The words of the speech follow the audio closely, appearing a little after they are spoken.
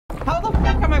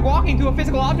walking to a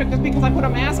physical object just because I put a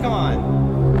mask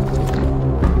on?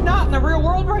 Not in the real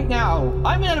world right now.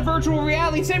 I'm in a virtual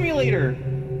reality simulator.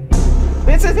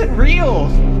 This isn't real.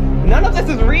 None of this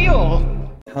is real.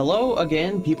 Hello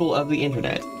again, people of the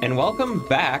internet, and welcome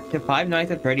back to Five Nights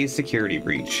at Freddy's Security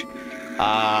Breach.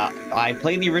 I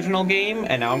played the original game,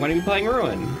 and now I'm going to be playing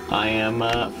Ruin. I am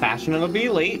fashionably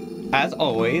late, as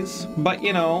always, but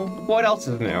you know, what else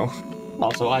is new?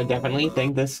 Also, I definitely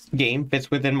think this game fits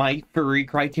within my furry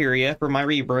criteria for my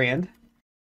rebrand.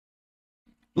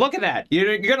 Look at that!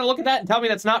 You're gonna look at that and tell me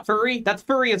that's not furry? That's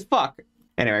furry as fuck!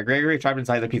 Anyway, Gregory trapped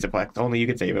inside the Pizzaplex. Only you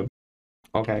can save him.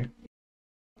 Okay.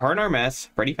 Pardon our mess.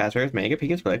 Freddy Fazbear's Mega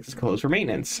Pizzaplex is closed for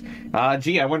maintenance.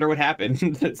 Gee, I wonder what happened.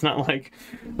 It's not like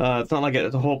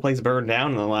the whole place burned down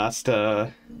in the last,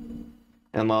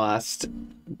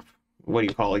 what do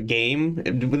you call it, game?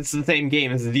 This is the same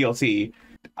game as the DLC.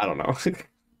 I don't know.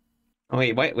 Oh,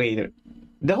 wait.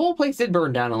 The whole place did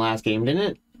burn down in the last game, didn't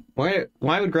it?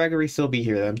 Why would Gregory still be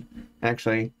here then?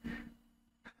 Actually.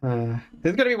 This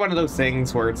is gonna be one of those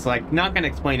things where it's like, not gonna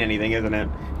explain anything, isn't it?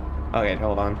 Okay,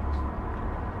 hold on.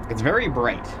 It's very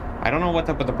bright. I don't know what's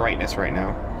up with the brightness right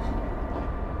now.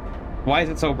 Why is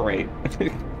it so bright?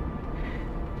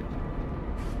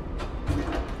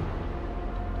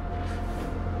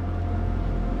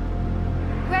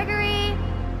 Gregory?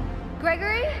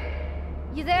 Gregory?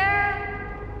 You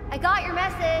there? I got your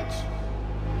message.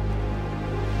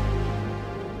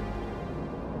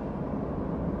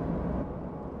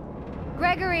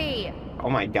 Gregory! Oh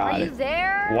my god. Are you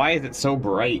there? Why is it so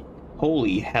bright?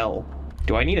 Holy hell.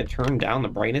 Do I need to turn down the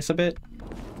brightness a bit?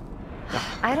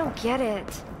 I don't get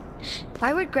it.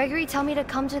 Why would Gregory tell me to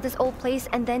come to this old place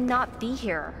and then not be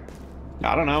here?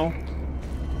 I don't know.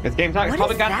 This game's not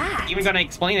probably even gonna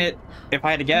explain it, if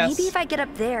I had to guess. Maybe if I get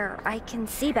up there, I can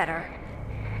see better.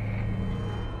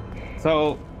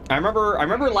 So, I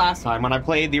remember last time when I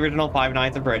played the original Five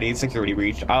Nights at Freddy's Security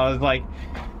Breach, I was like,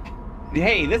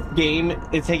 hey, this game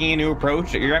is taking a new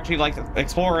approach. You're actually like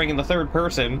exploring in the third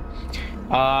person.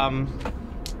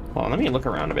 Well, let me look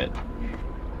around a bit.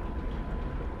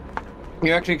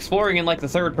 You're actually exploring in like the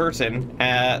third person,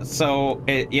 so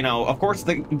it, you know, of course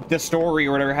the story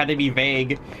or whatever had to be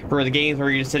vague for the games where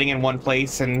you're just sitting in one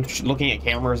place and looking at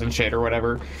cameras and shit or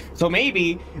whatever. So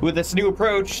maybe with this new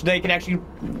approach, they can actually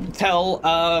tell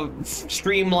a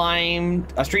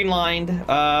streamlined,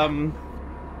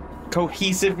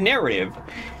 cohesive narrative.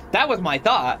 That was my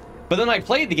thought, but then I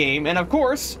played the game, and of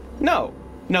course, no,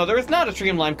 there is not a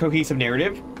streamlined, cohesive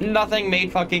narrative. Nothing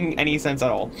made fucking any sense at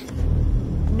all.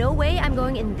 No way I'm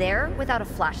going in there without a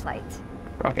flashlight.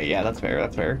 Okay, yeah, that's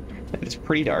fair, It's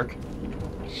pretty dark.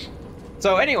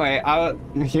 So anyway,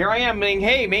 here I am being,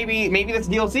 hey, maybe this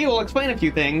DLC will explain a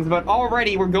few things, but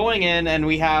already we're going in and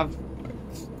we have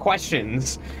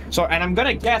questions. So, and I'm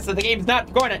gonna guess that the game's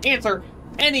not going to answer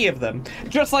any of them.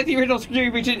 Just like the original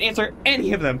Security Breach didn't answer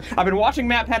any of them. I've been watching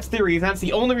MatPat's theories, and that's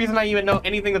the only reason I even know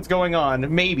anything that's going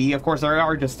on. Maybe, of course, there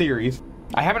are just theories.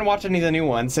 I haven't watched any of the new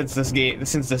ones since this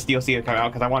DLC had come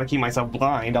out, because I want to keep myself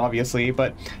blind, obviously,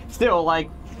 but still, like,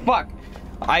 fuck.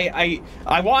 I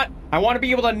want to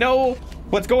be able to know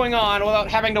what's going on without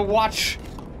having to watch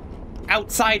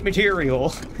outside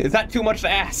material. Is that too much to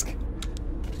ask?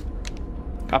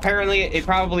 Apparently, it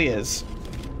probably is.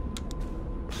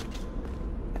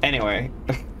 Anyway,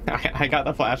 I got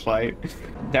the flashlight.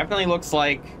 Definitely looks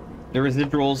like the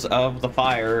residuals of the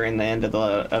fire in the end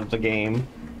of the game.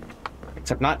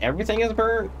 Except not everything is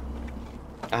burnt.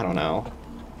 I don't know.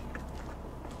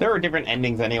 There are different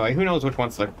endings anyway. Who knows which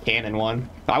one's the canon one?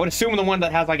 I would assume the one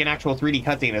that has like an actual 3D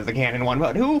cutscene is the canon one,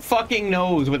 but who fucking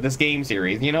knows with this game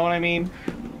series? You know what I mean?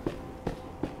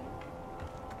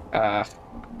 Oh,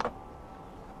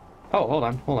 hold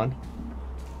on.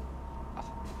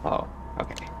 Oh,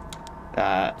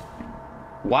 okay.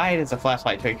 Why does the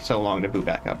flashlight take so long to boot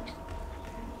back up?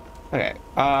 Okay,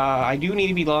 I do need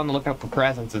to be on the lookout for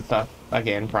presents and stuff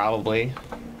again, probably.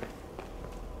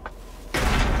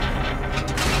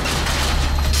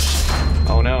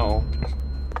 Oh no.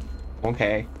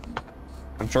 Okay.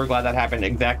 I'm sure glad that happened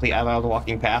exactly as I was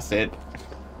walking past it.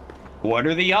 What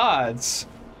are the odds?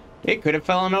 It could have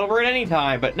fallen over at any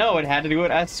time, but no, it had to do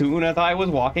it as soon as I was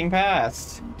walking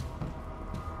past.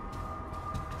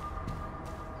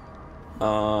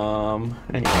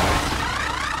 Anyway.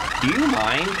 Do you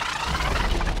mind?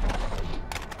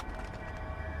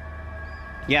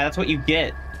 Yeah, that's what you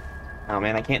get. Oh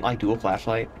man, I can't like do a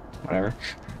flashlight. Whatever.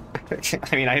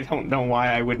 I mean, I don't know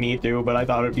why I would need to, but I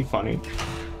thought it'd be funny.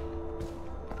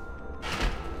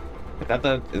 Is that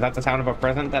the sound of a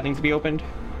present that needs to be opened?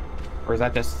 Or is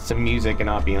that just some music and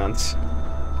ambiance?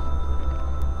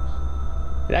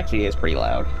 It actually is pretty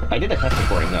loud. I did a test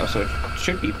recording though, so it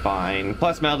should be fine.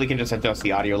 Plus, Melody can just adjust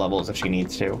the audio levels if she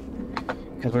needs to.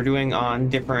 Because we're doing on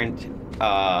different,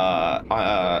 Help!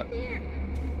 Can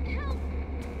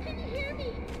you hear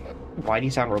me? Why do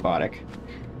you sound robotic?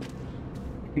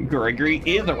 Gregory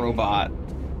is a robot.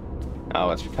 Oh,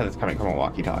 it's because it's coming from a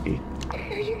walkie-talkie.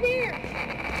 Are you there?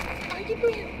 Are you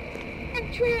there?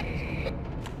 I'm trapped.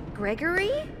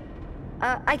 Gregory?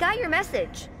 I got your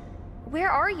message. Where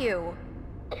are you?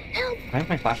 Help! Why is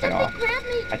my flashlight off? Grab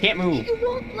me! I can't move. You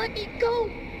won't let me go!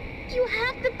 You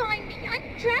have to find me!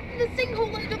 I'm trapped in the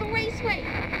sinkhole under the raceway!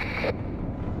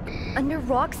 Under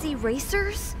Roxy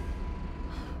Racers?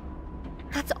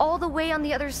 That's all the way on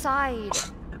the other side.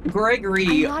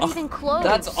 Gregory! I'm not even close.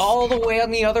 That's all the way on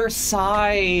the other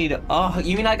side.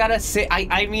 You mean I gotta say,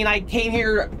 I mean, I came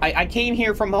here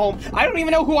from home. I don't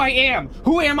even know who I am.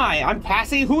 Who am I? I'm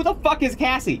Cassie? Who the fuck is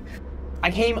Cassie? I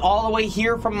came all the way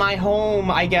here from my home,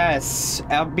 I guess,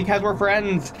 because we're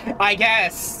friends, I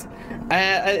guess.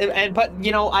 But,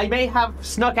 you know, I may have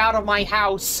snuck out of my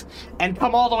house and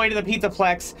come all the way to the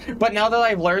Pizzaplex, but now that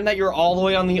I've learned that you're all the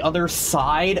way on the other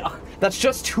side, that's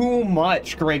just too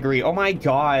much, Gregory. Oh my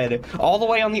god. All the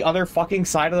way on the other fucking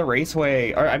side of the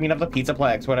raceway. Or, I mean, of the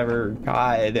Pizzaplex, whatever.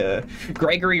 God.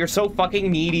 Gregory, you're so fucking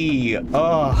needy.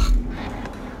 Ugh.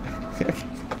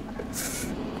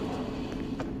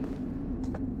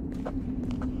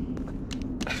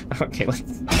 Okay, let's...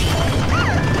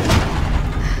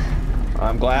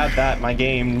 I'm glad that my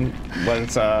game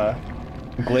was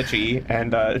glitchy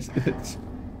and it's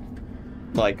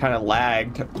like kind of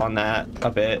lagged on that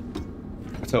a bit,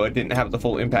 so it didn't have the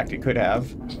full impact it could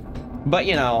have. But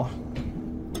you know,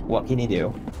 what can you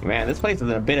do? Man, this place is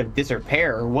in a bit of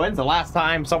disrepair. When's the last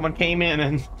time someone came in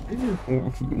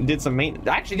and did some maintenance?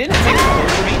 Actually, didn't say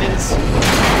maintenance.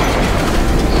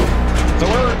 So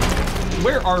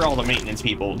where are all the maintenance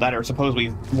people that are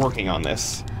supposedly working on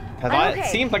this? Because it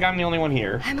seems like I'm the only one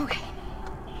here. I'm okay.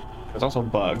 There's also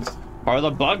bugs. Are the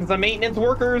bugs the maintenance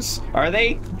workers? Are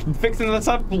they fixing this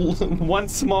up one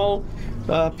small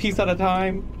piece at a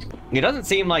time? It doesn't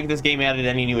seem like this game added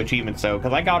any new achievements though,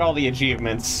 because I got all the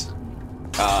achievements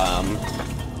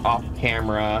off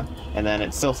camera, and then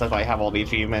it still says I have all the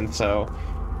achievements, so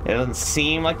it doesn't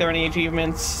seem like there are any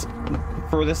achievements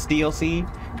for this DLC.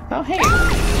 Oh, hey.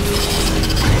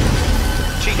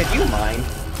 Chica, do you mind?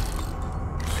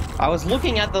 I was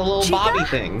looking at the little Chica? Bobby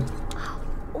thing.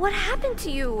 What happened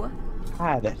to you?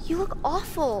 God. You look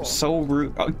awful. So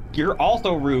rude. Oh, you're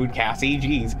also rude, Cassie.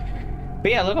 Jeez.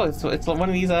 But yeah, look, it's one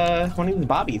of these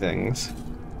Bobby things.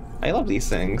 I love these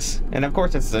things, and of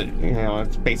course it's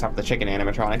it's based off the chicken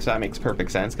animatronics, so that makes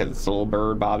perfect sense because it's the little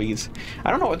bird Bobbies. I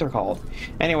don't know what they're called.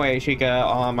 Anyway, Chica,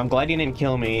 I'm glad you didn't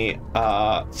kill me.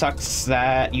 Sucks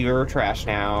that you're trash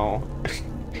now.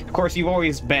 Of course, you've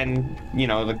always been, you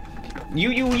know, you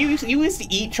used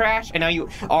to eat trash, and now you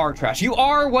are trash. You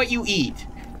are what you eat.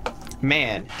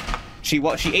 Man, she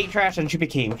ate trash and she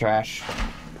became trash.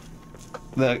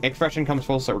 The expression comes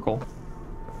full circle.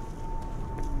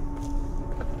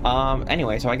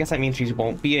 Anyway, so I guess that means she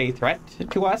won't be a threat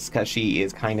to us, because she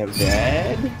is kind of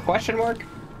dead? Question mark?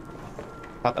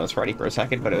 Thought that was Freddy for a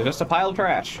second, but it was just a pile of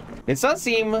trash. It does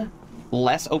seem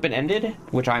less open-ended,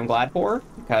 which I'm glad for,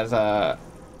 because, I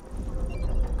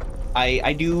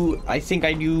think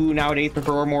I do nowadays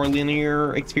prefer a more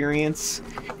linear experience,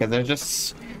 because there's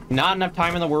just not enough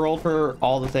time in the world for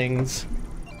all the things.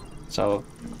 So,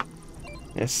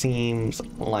 it seems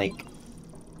like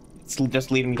it's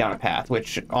just leading me down a path,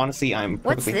 which honestly I'm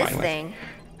perfectly fine with. What's this thing?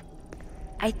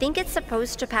 I think it's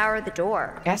supposed to power the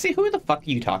door. Cassie, who the fuck are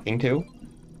you talking to?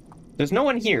 There's no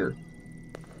one here.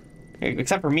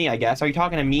 Except for me, I guess. Are you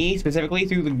talking to me specifically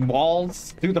through the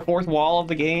walls, through the fourth wall of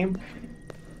the game?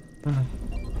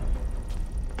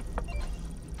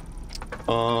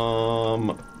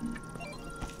 Oh,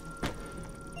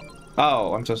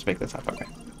 I'm supposed to pick this up, okay.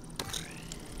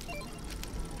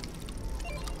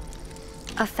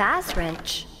 A fast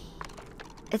wrench.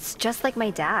 It's just like my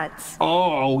dad's.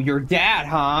 Oh, your dad,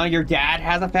 huh? Your dad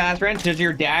has a fast wrench. Does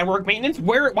your dad work maintenance?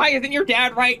 Why isn't your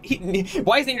dad why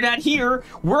isn't your dad here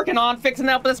working on fixing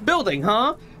up this building,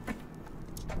 huh?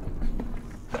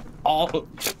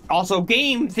 Also,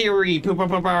 game theory.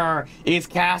 Is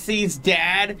Cassie's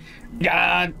dad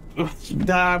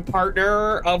the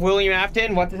partner of William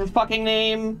Afton? What's his fucking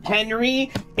name?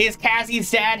 Henry? Is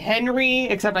Cassie's dad Henry?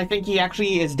 Except I think he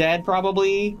actually is dead,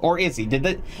 probably. Or is he?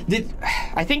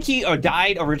 I think he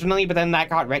died originally, but then that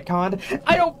got retconned.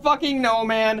 I don't fucking know,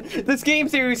 man. This game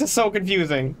series is so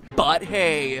confusing. But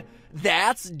hey,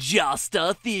 that's just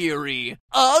a theory.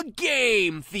 A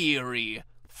game theory.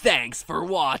 Thanks for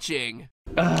watching.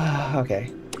 Okay.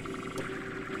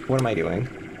 What am I doing?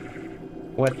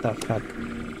 What the fuck?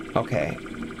 Okay.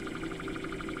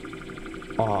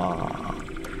 Aw.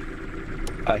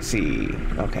 I see.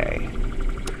 Okay.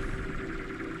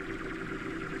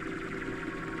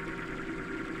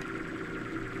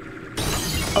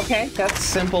 Okay, that's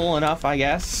simple enough, I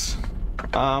guess.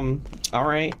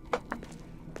 Alright.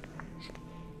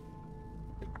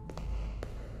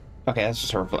 Okay, that's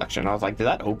just a reflection. I was like, did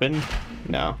that open?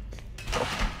 No.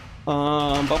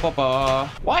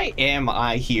 Why am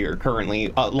I here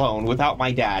currently alone without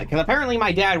my dad? Because apparently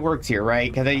my dad works here,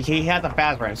 right? Because he has a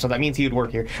fast rent, so that means he would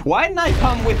work here. Why didn't I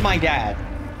come with my dad?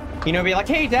 You know, be like,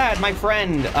 hey dad, my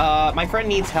friend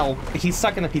needs help. He's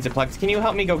stuck in the Pizzaplex. Can you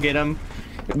help me go get him?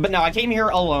 But no, I came here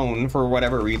alone for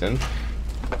whatever reason.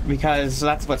 Because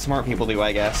that's what smart people do,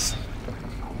 I guess.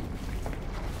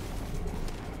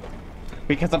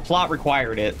 Because the plot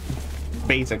required it,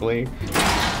 basically.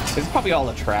 It's probably all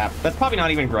a trap. That's probably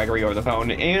not even Gregory over the phone.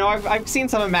 And, you know, I've seen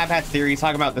some of MapHat's theories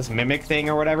talking about this mimic thing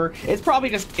or whatever. It's probably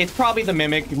the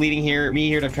mimic leading me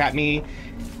here to trap me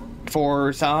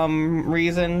for some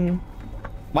reason.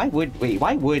 Why though? Ladies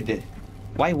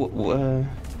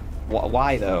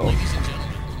and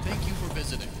gentlemen, thank you for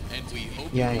visiting, and we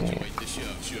hope you enjoyed the show.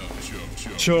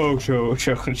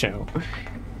 Show.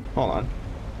 Hold on.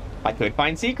 I could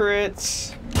find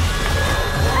secrets.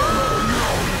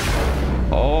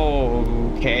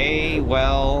 Okay,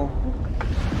 well.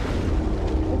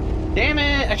 Damn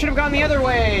it! I should have gone the other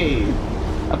way.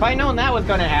 If I'd known that was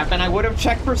gonna happen, I would have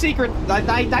checked for secrets. I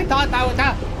thought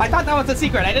that was a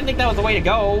secret. I didn't think that was the way to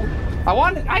go.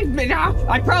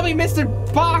 I probably missed a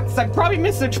box. I probably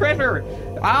missed a treasure.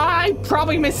 I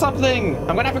probably missed something. I'm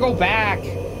gonna have to go back.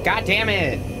 God damn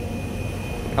it.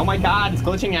 Oh my god, it's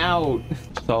glitching out.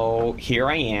 So here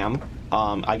I am.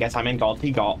 I guess I'm in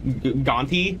Monty Golf.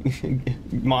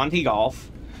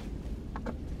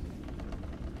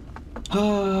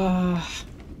 God,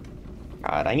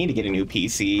 I need to get a new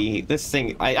PC. This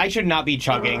thing, I should not be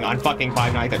chugging on fucking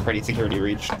Five Nights at Freddy's Security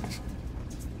Breach.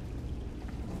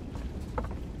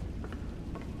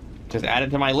 Just add it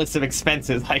to my list of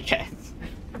expenses, I guess.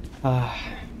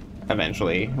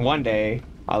 Eventually, one day,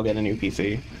 I'll get a new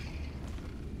PC.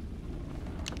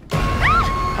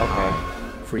 Okay.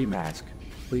 Free mask.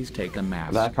 Please take a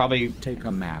mask. That probably... Take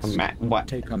a mask. What?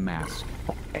 Take a mask.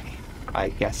 Okay. I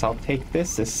guess I'll take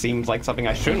this. This seems like something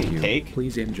I shouldn't take.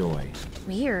 Please enjoy.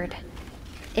 Weird.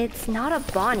 It's not a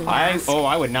Bonnie mask.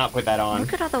 I would not put that on.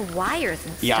 Look at all the wires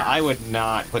and stuff. Yeah, I would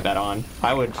not put that on.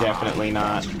 I would definitely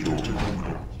not.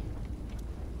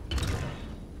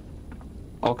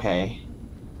 Okay.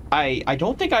 I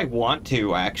don't think I want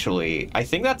to, actually. I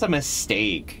think that's a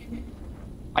mistake.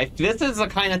 This is the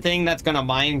kind of thing that's gonna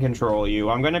mind control you.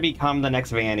 I'm gonna become the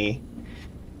next Vanny.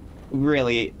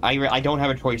 Really, I don't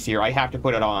have a choice here. I have to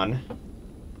put it on.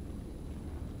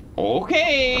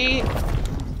 Okay.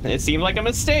 It seemed like a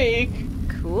mistake.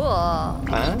 Cool.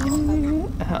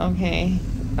 Okay.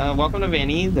 Welcome to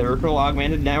Vanny, the virtual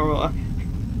augmented network.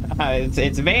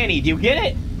 It's Vanny. Do you get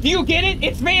it? Do you get it?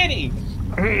 It's Vanny.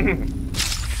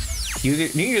 New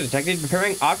user detected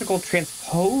preparing optical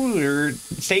transposer.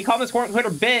 Stay calm, this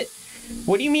Twitter bit.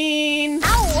 What do you mean?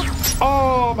 Ow!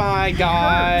 Oh my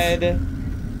god.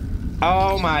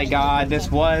 Oh my god, this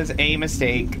was a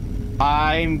mistake.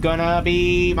 I'm gonna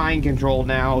be mind controlled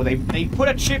now. They put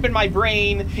a chip in my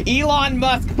brain. Elon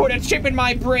Musk put a chip in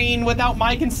my brain without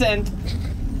my consent.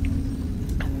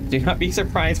 Do not be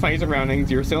surprised by your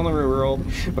surroundings. You're still in the real world,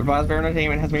 but Fazbear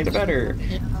Entertainment has made it better.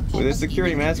 With this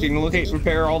security mask, you can locate and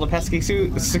repair all the pesky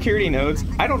security nodes.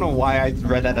 I don't know why I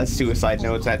read that as suicide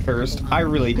notes at first. I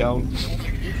really don't.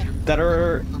 That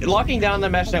are locking down the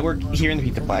mesh network here in the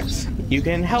Pizzaplex. You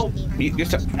can help.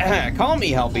 Call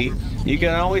me Helpy. You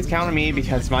can always count on me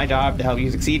because it's my job to help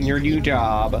you succeed in your new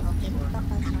job.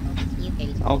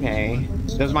 Okay.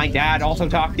 Does my dad also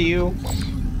talk to you?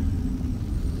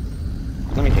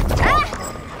 Let me take this off.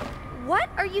 What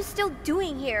are you still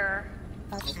doing here?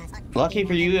 Lucky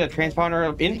for you, the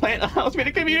transponder implant allows me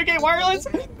to communicate wireless.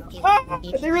 Ah,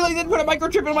 they really did put a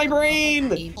microchip in my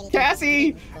brain.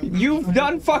 Cassie, you've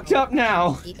done fucked up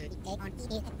now.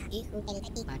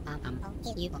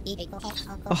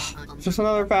 Just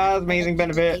another fast, amazing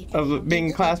benefit of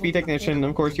being a Class B technician.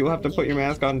 Of course, you'll have to put your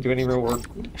mask on to do any real work.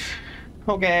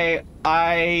 Okay,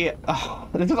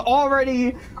 this is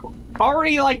already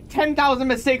like 10,000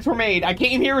 mistakes were made. I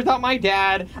came here without my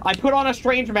dad. I put on a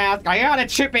strange mask. I got a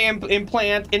chip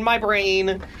implant in my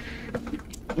brain.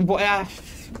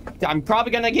 I'm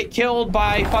probably gonna get killed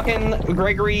by fucking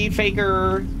Gregory,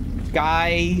 Faker,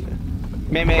 guy,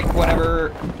 mimic,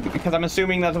 whatever, because I'm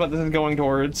assuming that's what this is going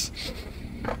towards.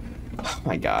 Oh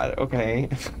my god, okay.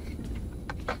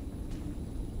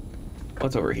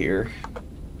 What's over here?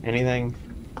 Anything?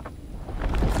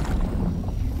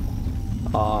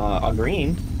 A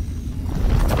green.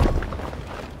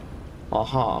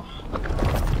 Uh-huh.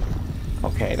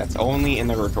 Okay, that's only in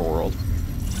the virtual world.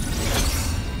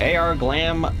 AR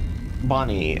Glam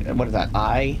Bonnie. What is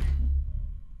that?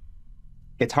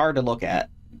 It's hard to look at.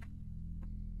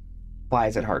 Why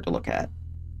is it hard to look at?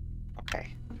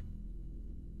 Okay.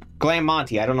 Glam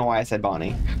Monty. I don't know why I said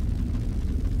Bonnie.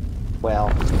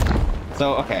 Well.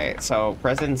 So, okay. So,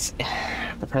 presents...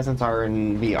 The presents are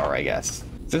in VR, I guess.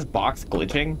 Is this box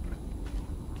glitching?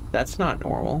 That's not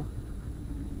normal.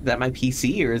 Is that my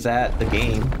PC or is that the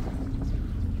game?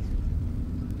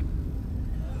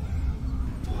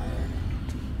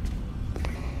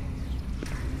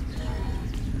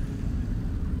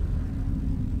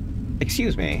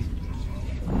 Excuse me.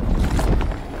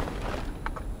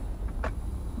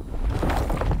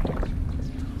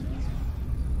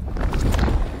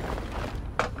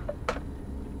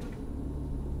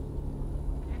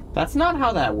 That's not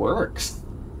how that works.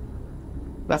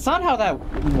 That's not how that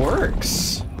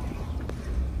works.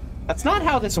 That's not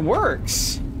how this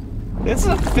works. This is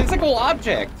a physical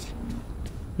object.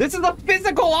 This is a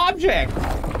physical object.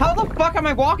 How the fuck am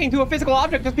I walking to a physical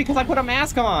object just because I put a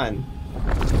mask on?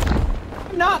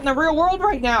 I'm not in the real world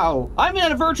right now. I'm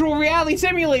in a virtual reality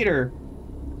simulator.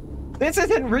 This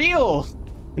isn't real.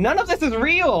 None of this is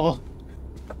real.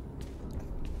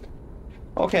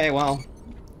 Okay, well.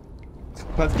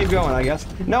 Let's keep going, I guess.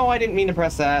 No, I didn't mean to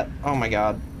press that. Oh my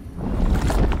god.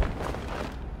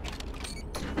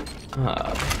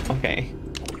 Okay.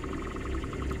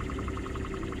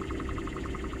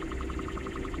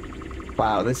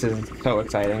 Wow, this is so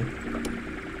exciting.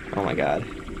 Oh my god.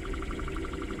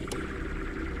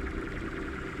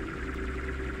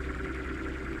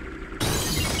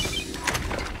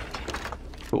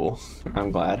 Cool.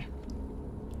 I'm glad.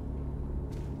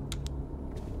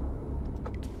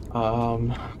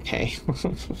 Okay.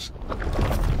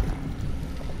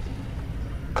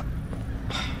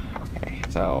 Okay,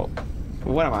 so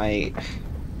what am I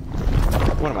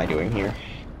doing here?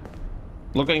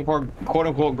 Looking for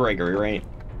quote-unquote Gregory, right?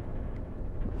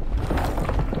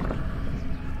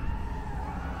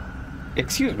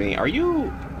 Excuse me, are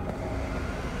you...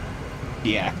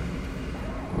 Yeah.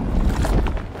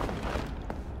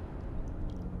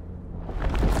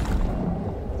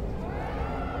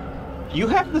 You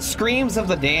have the screams of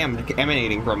the damned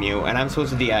emanating from you, and I'm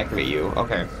supposed to deactivate you.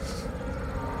 Okay.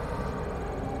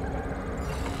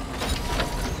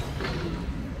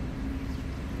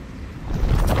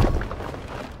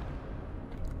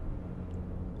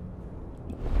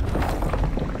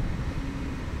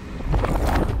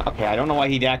 Okay, I don't know why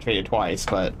he deactivated twice,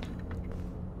 but...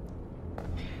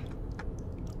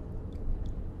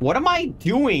 What am I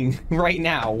doing right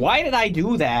now? Why did I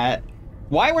do that?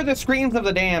 Why were the screams of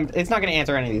the damned? It's not going to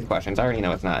answer any of these questions. I already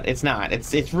know it's not. It's not.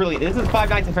 It's really... This is Five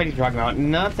Nights at Freddy's we're talking about.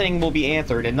 Nothing will be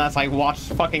answered unless I watch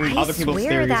fucking other people's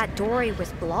theories. I swear that door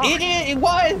was blocked. It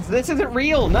was! This isn't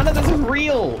real! None of this is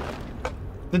real!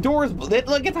 The door is...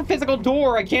 Look, it's a physical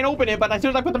door. I can't open it, but as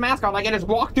soon as I put the mask on, I can just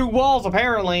walk through walls,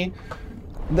 apparently.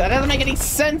 That doesn't make any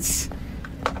sense.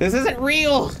 This isn't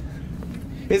real.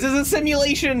 This is a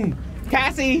simulation.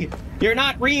 Cassie, you're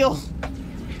not real.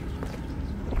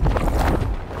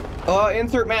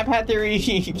 Insert map hat theory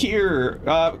here.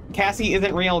 Cassie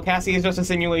isn't real. Cassie is just a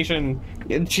simulation.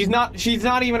 She's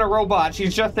not even a robot.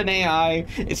 She's just an AI.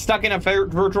 It's stuck in a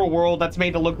virtual world that's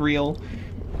made to look real.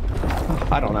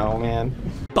 I don't know, man.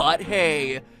 But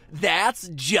hey, that's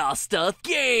just a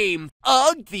game.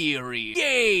 A theory.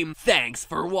 Game. Thanks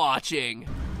for watching.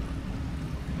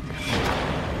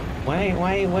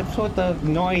 Why, what's with the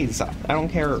noise? I don't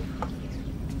care.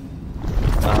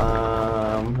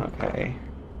 Okay.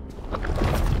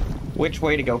 Which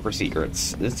way to go for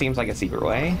secrets? This seems like a secret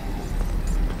way.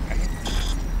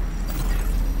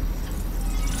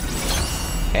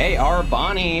 Hey, our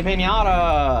Bonnie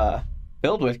Pinata!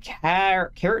 Filled with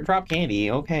carrot drop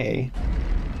candy, okay.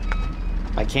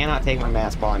 I cannot take my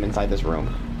mask while I'm inside this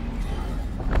room.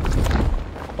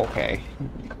 Okay.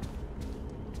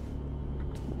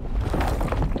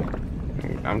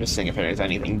 I'm just seeing if there's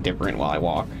anything different while I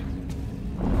walk.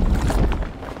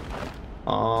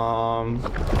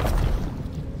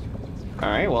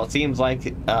 Alright, well, it seems like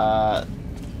the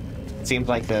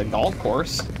golf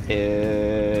course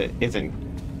isn't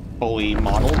fully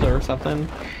modeled or something.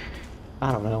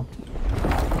 I don't know.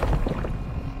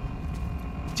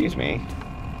 Excuse me.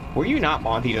 Were you not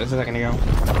Monty just a second ago?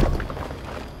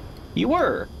 You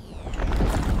were.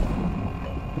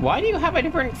 Why do you have a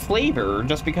different flavor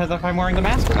just because if I'm wearing the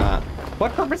mask or not?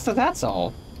 What purpose does that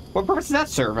solve? What purpose does that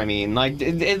serve? I mean, like,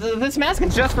 this mask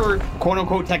is just for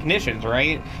quote-unquote technicians,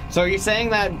 right? So you're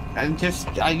saying that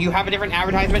you have a different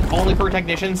advertisement only for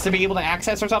technicians to be able to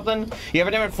access or something? You have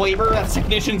a different flavor that's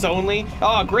technicians only?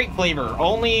 Oh, great flavor.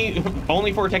 Only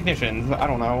for technicians. I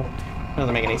don't know.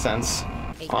 Doesn't make any sense.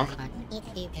 Huh?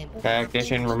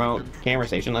 Technician remote camera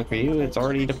station. Look for you. It's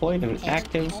already deployed and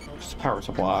active power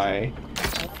supply.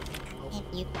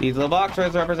 These little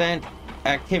boxes represent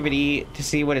activity to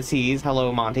see what it sees.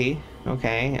 Hello, Monty.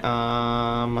 Okay. There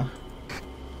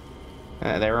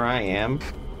I am.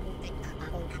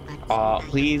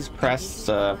 Please press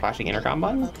the flashing intercom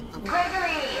button.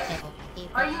 Gregory,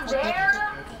 are you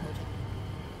there?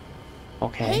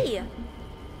 Okay. Hey,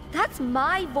 that's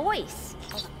my voice.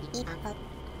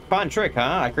 Fun trick,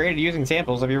 huh? I created using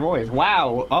samples of your voice.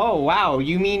 Wow. Oh, wow.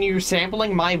 You mean you're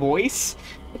sampling my voice?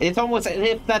 It's almost as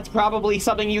if that's probably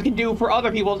something you can do for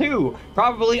other people too.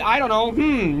 Probably, I don't know,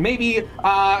 maybe,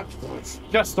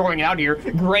 just throwing it out here,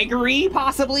 Gregory,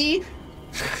 possibly?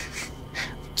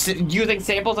 Using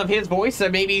samples of his voice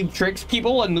that maybe tricks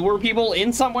people and lure people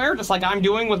in somewhere, just like I'm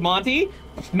doing with Monty?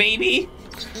 Maybe?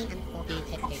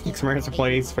 Experience a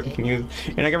place, but you can use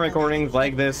in-camera recordings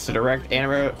like this to direct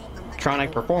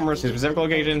animatronic performers to specific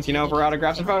locations, you know, for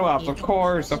autographs and photo ops. Of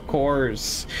course, of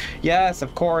course. Yes,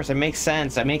 of course, it makes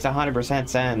sense. It makes 100%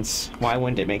 sense. Why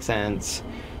wouldn't it make sense?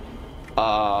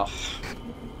 Okay,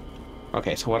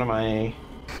 so what am I...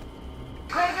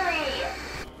 Gregory,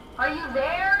 are you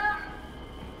there?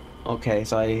 Okay,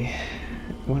 so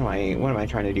what am I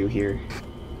trying to do here?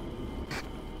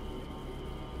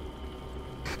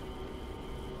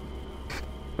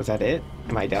 Was that it?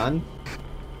 Am I done?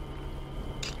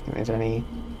 Is there any...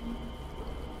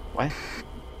 What?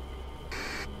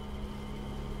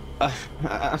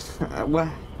 What?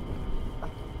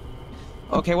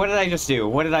 Okay, what did I just do?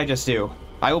 What did I just do?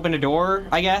 I opened a door,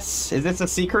 I guess? Is this a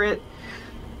secret?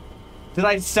 Did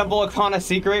I stumble upon a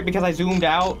secret because I zoomed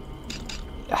out?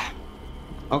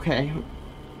 Okay.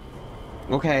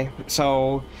 Okay,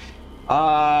 so...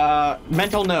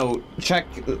 mental note.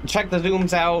 Check the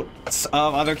zooms out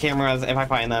of other cameras if I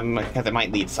find them, because it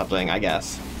might lead to something, I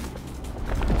guess.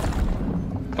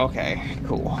 Okay,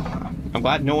 cool. I'm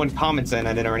glad no one comments in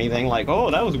it or anything like, oh,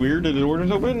 that was weird, did the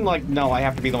doors open? Like, no, I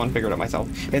have to be the one figuring it out myself.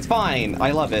 It's fine.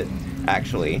 I love it,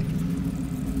 actually.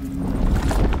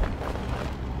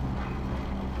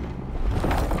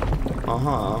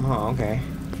 Okay.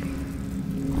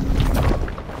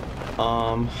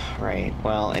 Right,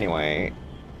 well, anyway,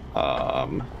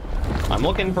 I'm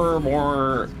looking for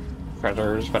more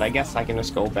treasures, but I guess I can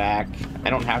just go back. I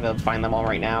don't have to find them all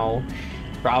right now,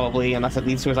 probably, unless it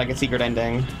leads to like a secret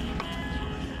ending.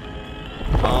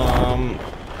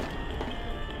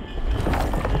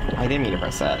 I didn't mean to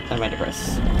press that. I meant to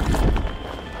press...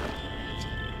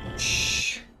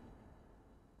 Shh.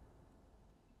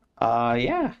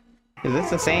 Yeah. Is this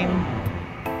the same?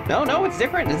 No, it's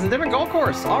different. This is a different golf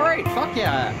course. All right, fuck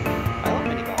yeah. I love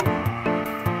mini golf.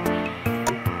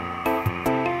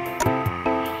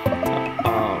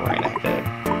 All right, I have to...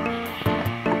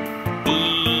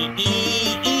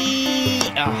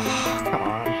 Oh, come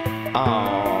on.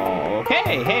 Oh,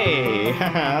 okay, hey.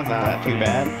 That's not too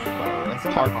bad.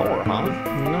 Hardcore, huh?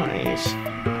 Nice.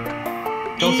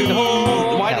 Go through the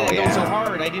hole. Why did it go so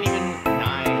hard? I didn't even...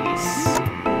 Nice.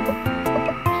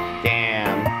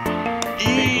 Damn.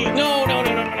 No,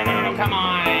 come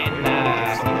on.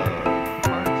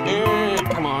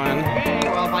 Come on. Okay,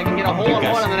 well, if I can get a hole in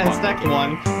one on the next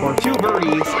one, or two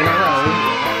birdies in a row,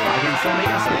 I can still make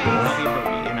a save. I'll be a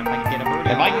birdie. And if I can get a birdie,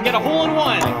 if I can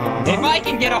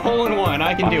get a hole in one,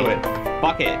 I can do it.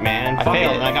 Fuck it, man. I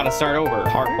failed and I gotta start over.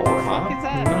 Hardcore, huh?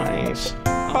 Nice.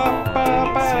 Come on.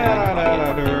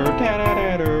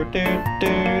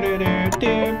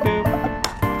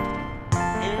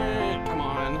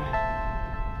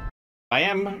 I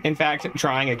am, in fact,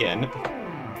 trying again.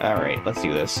 Alright, let's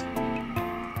do this.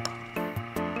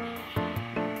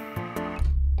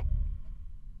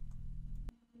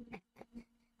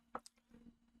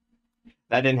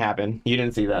 That didn't happen. You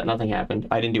didn't see that. Nothing happened.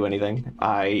 I didn't do anything.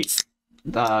 I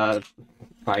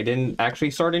didn't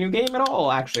actually start a new game at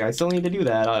all, actually. I still need to do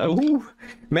that.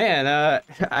 Man,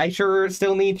 I sure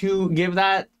still need to give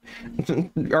that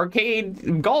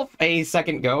arcade golf a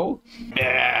second go.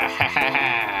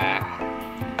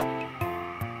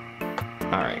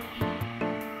 Alright.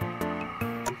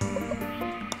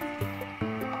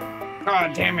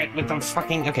 God damn it, with the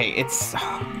fucking... Okay, it's... the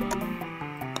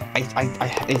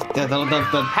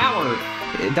power,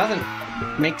 it doesn't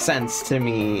make sense to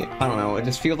me. I don't know, it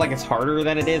just feels like it's harder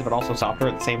than it is, but also softer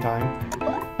at the same time.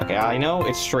 Okay, I know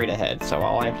it's straight ahead, so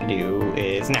all I have to do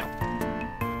is now.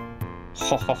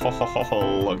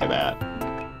 Look at that.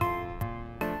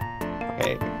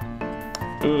 Okay.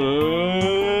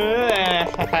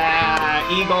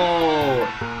 Eagle!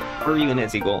 Or even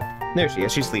is Eagle. There she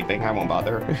is. She's sleeping. I won't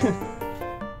bother her.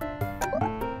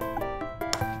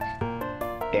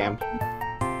 Damn.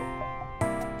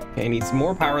 Okay, needs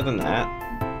more power than that.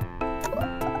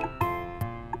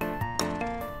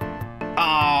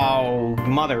 Oh,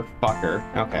 motherfucker.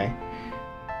 Okay.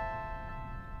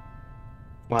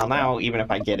 Well, now, even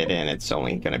if I get it in, it's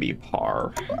only gonna be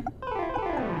par.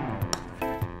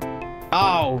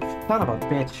 Oh, son of a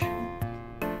bitch.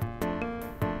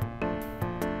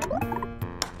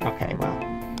 Okay, well.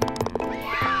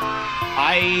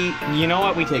 You know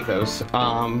what? We take those.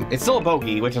 It's still a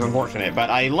bogey, which is unfortunate, but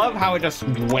I love how it just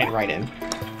went right in.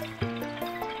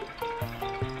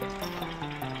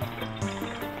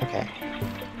 Okay.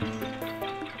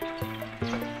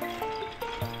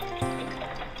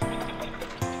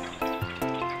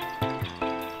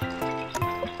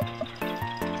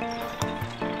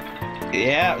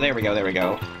 Yeah, there we go, there we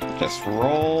go. Just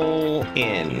roll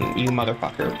in, you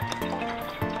motherfucker.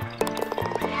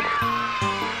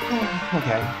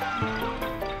 Okay.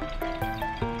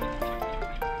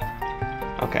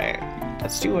 Okay,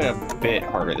 let's do it a bit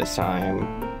harder this time.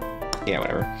 Yeah,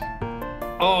 whatever.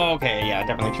 Oh, okay, yeah,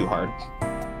 definitely too hard.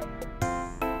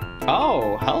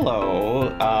 Oh,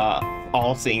 hello,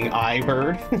 all-seeing eye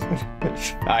bird.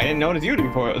 I didn't notice you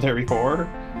there before.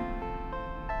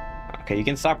 Okay, you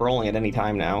can stop rolling at any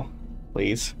time now.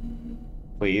 Please.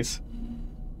 Please.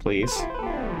 Please.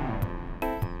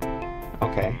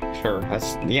 Okay, sure.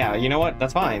 That's, yeah, you know what?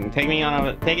 That's fine. Take me on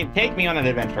a take me on an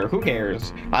adventure. Who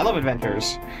cares? I love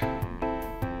adventures.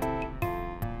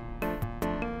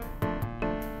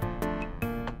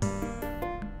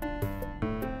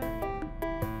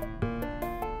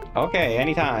 Okay,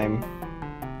 anytime.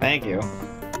 Thank you.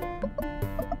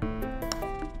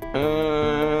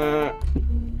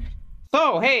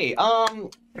 So, hey,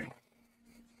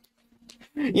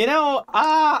 you know,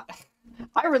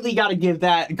 I really gotta give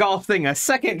that golf thing a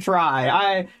second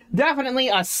try. Definitely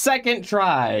a second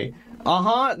try.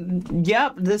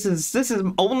 Yep, this is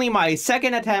only my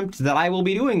second attempt that I will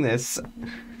be doing this.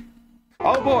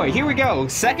 Oh boy, here we go,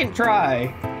 second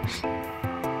try.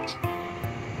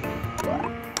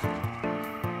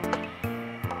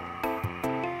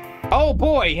 Oh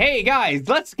boy, hey guys,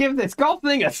 let's give this golf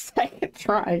thing a second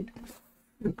try.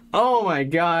 Oh my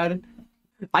god.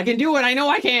 I can do it, I know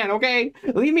I can, okay?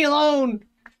 Leave me alone!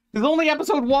 This is only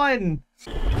episode 1!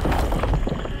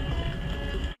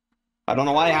 I don't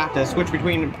know why I have to switch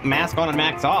between mask on and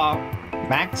mask off.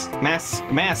 Mask.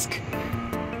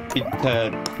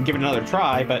 To give it another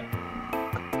try, but...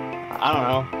 I don't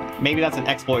know. Maybe that's an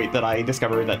exploit that I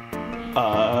discovered that,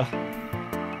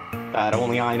 that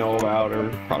only I know about, or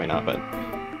probably not, but...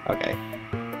 Okay.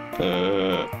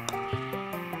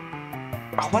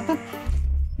 Oh, what the...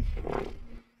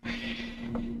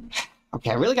 Okay,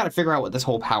 I really gotta figure out what this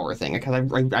whole power thing, because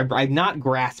I'm not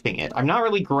grasping it. I'm not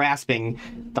really grasping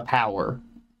the power.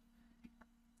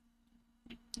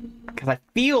 Because I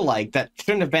feel like that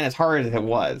shouldn't have been as hard as it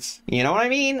was. You know what I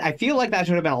mean? I feel like that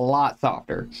should have been a lot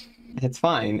softer. It's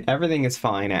fine. Everything is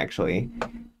fine, actually.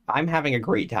 I'm having a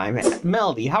great time.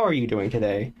 Melody, how are you doing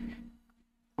today?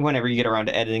 Whenever you get around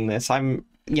to editing this,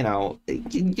 you know,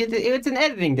 it's an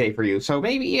editing day for you, so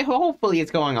maybe, hopefully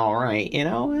it's going all right, you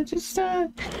know, just, you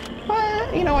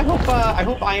know, I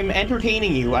hope I'm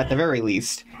entertaining you at the very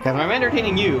least, because if I'm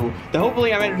entertaining you, then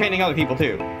hopefully I'm entertaining other people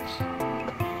too.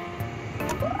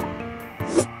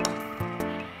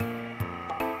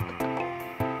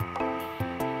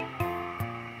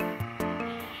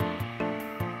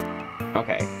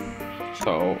 Okay,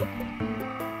 so,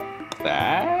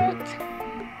 that...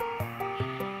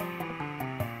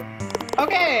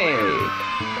 Okay!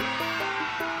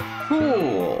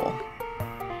 Cool.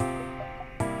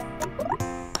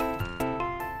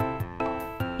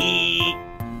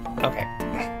 Okay.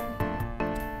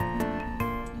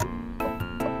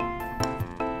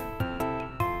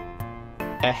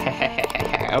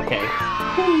 Okay.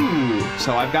 Whew.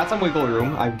 So I've got some wiggle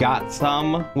room. I've got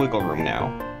some wiggle room now.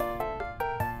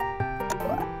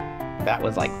 That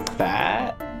was like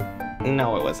that?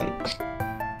 No, it wasn't.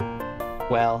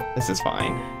 Well, this is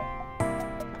fine.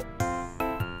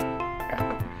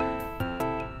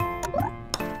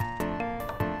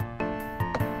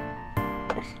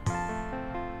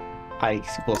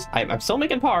 I'm still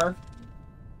making par.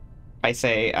 I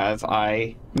say as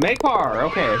I make par.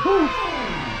 Okay. Whew.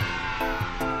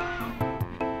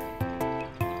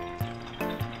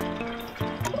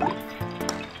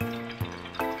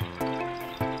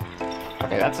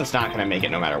 Okay, that's just not gonna make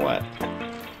it no matter what.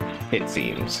 it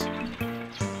seems.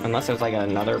 Unless there's like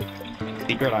another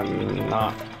secret I'm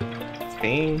not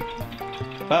seeing.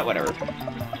 But whatever.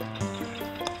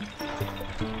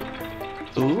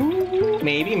 Ooh,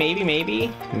 maybe.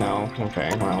 No, okay,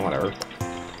 well, whatever.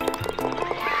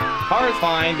 Par is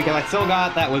fine because I still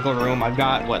got that wiggle room. I've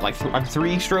got what, like I'm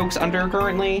 3 strokes under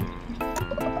currently.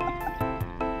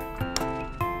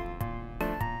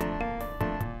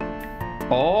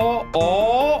 Oh!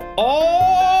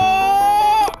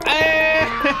 Hey!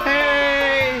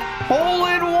 Hole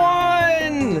in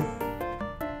one!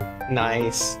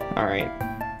 Nice. Alright.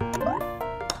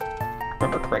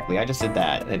 Remember correctly, I just did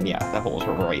that, and yeah, the holes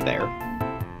were right there.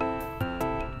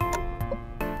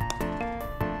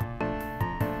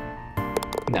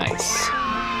 Nice.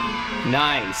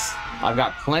 Nice! I've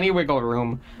got plenty of wiggle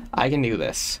room. I can do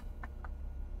this.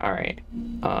 Alright.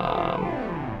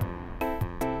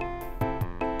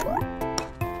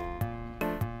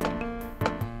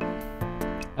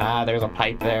 Ah, there's a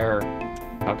pipe there.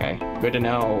 Okay, good to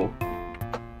know.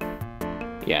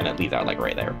 Yeah, and it leads out like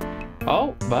right there.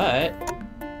 Oh, but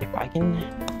if I can...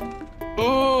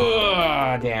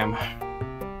 Ooh, damn.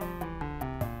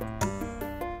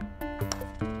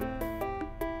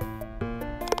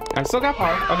 I still got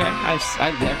par. Okay,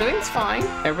 everything's fine.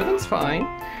 Everything's fine.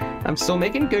 I'm still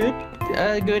making good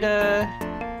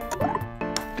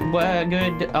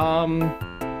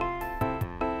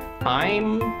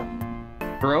time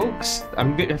strokes.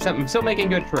 I'm still making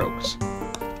good strokes.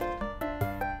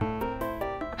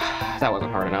 That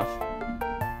wasn't hard enough.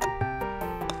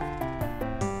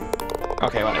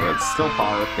 Okay, whatever. It's still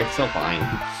par. It's still fine.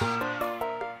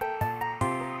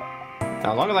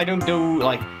 Now, as long as I don't do,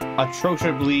 like,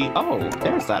 atrociously... Oh,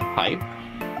 there's that pipe.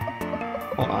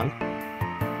 Hold on.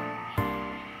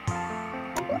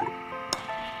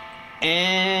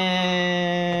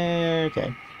 And...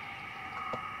 Okay.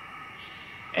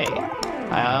 Hey,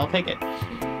 I'll take it.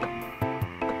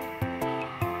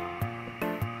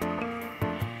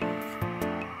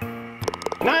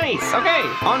 Nice! Okay!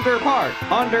 Under par!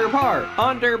 Under par!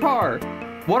 Under par!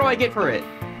 What do I get for it?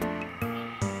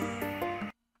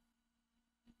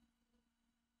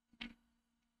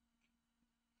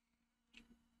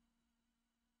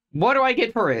 What do I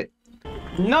get for it?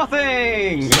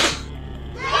 Nothing!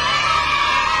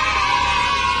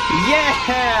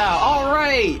 Yeah!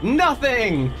 Alright!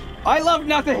 Nothing! I love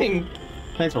nothing!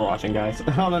 Thanks for watching, guys.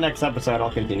 On the next episode,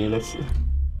 I'll continue this.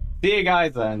 See you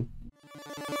guys then.